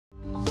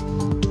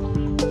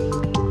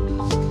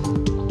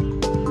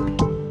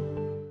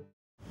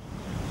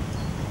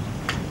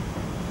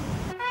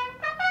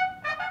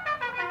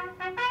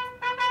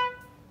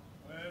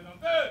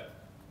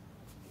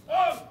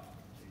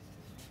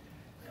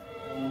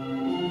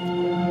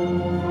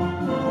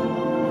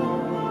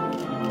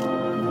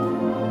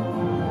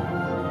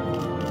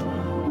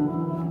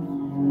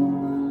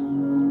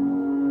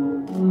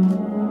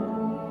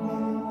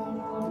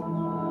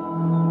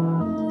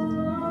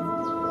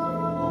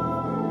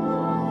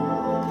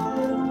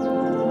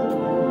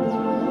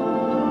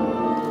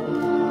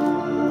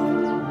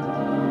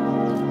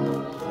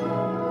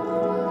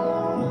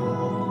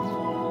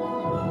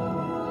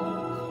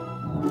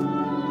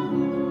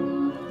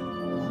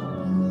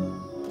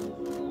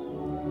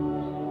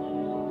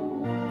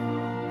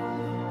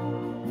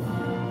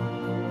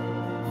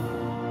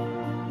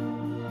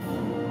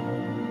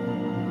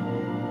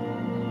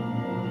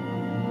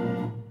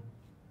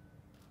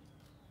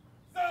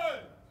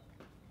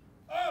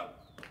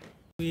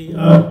we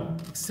are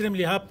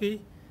extremely happy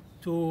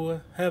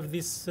to have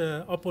this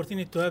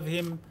opportunity to have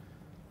him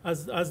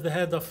as the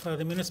head of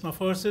the MINUSMA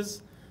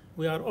forces.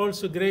 We are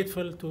also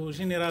grateful to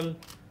General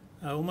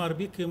Umar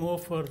Bikimo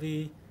for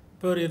the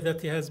period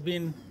that he has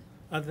been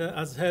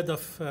as head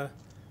of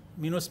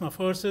MINUSMA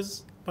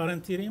forces, par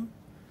interim.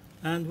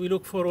 And we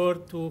look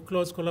forward to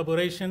close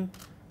collaboration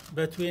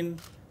between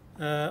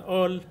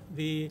all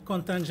the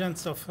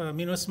contingents of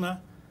MINUSMA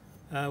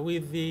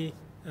with the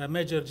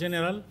Major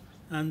General,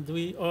 and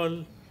we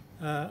all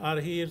are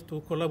here to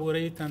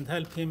collaborate and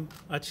help him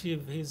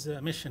achieve his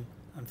mission.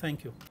 And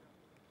thank you.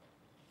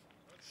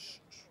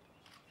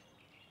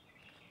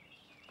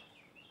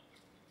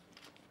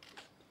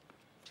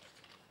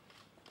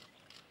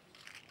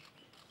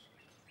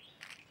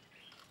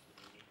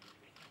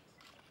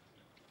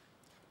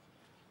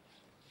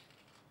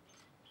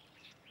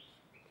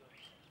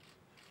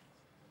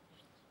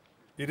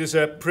 It is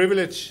a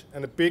privilege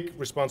and a big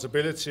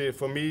responsibility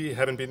for me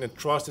having been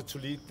entrusted to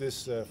lead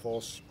this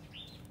force.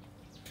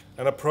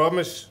 And I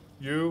promise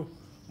you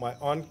my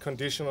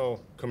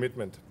unconditional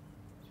commitment.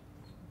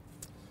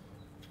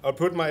 I'll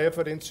put my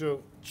effort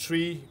into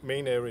three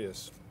main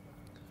areas.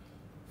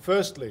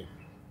 Firstly,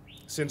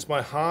 since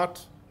the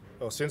heart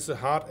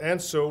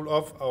and soul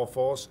of our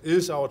force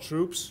is our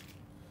troops,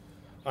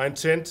 I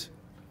intend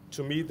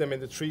to meet them in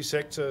the three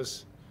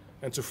sectors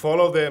and to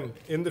follow them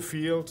in the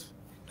field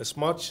as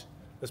much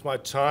as my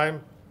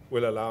time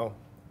will allow.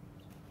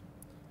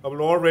 I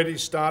will already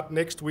start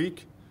next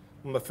week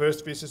on my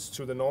first visits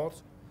to the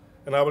north,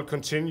 and I will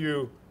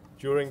continue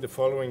during the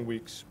following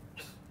weeks.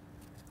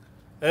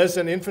 As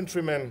an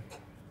infantryman,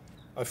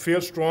 I feel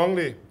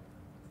strongly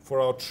for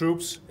our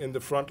troops in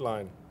the front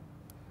line,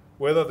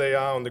 whether they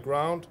are on the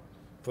ground,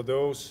 for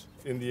those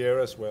in the air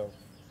as well.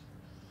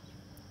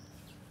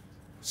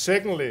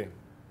 Secondly,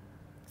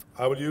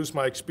 I will use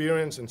my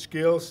experience and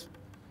skills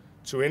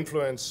to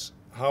influence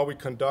how we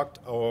conduct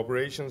our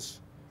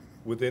operations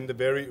within the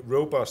very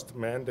robust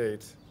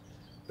mandate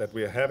that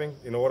we are having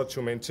in order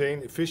to maintain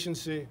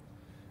efficiency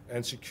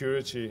and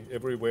security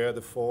everywhere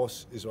the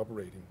force is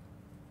operating.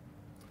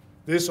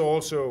 This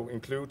also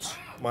includes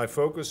my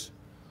focus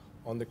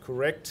on the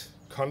correct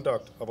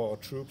conduct of our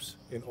troops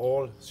in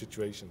all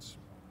situations.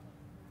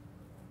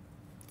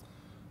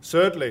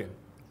 Thirdly,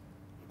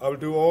 I will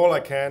do all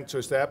I can to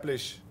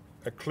establish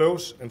a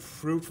close and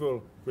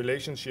fruitful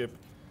relationship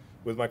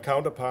with my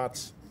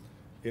counterparts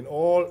in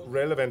all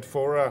relevant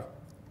fora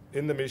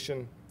in the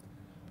mission,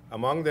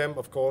 among them,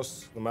 of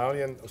course, the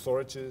Malian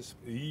authorities,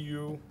 the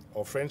EU,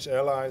 our French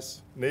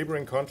allies,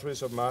 neighboring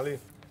countries of Mali,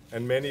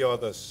 and many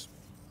others.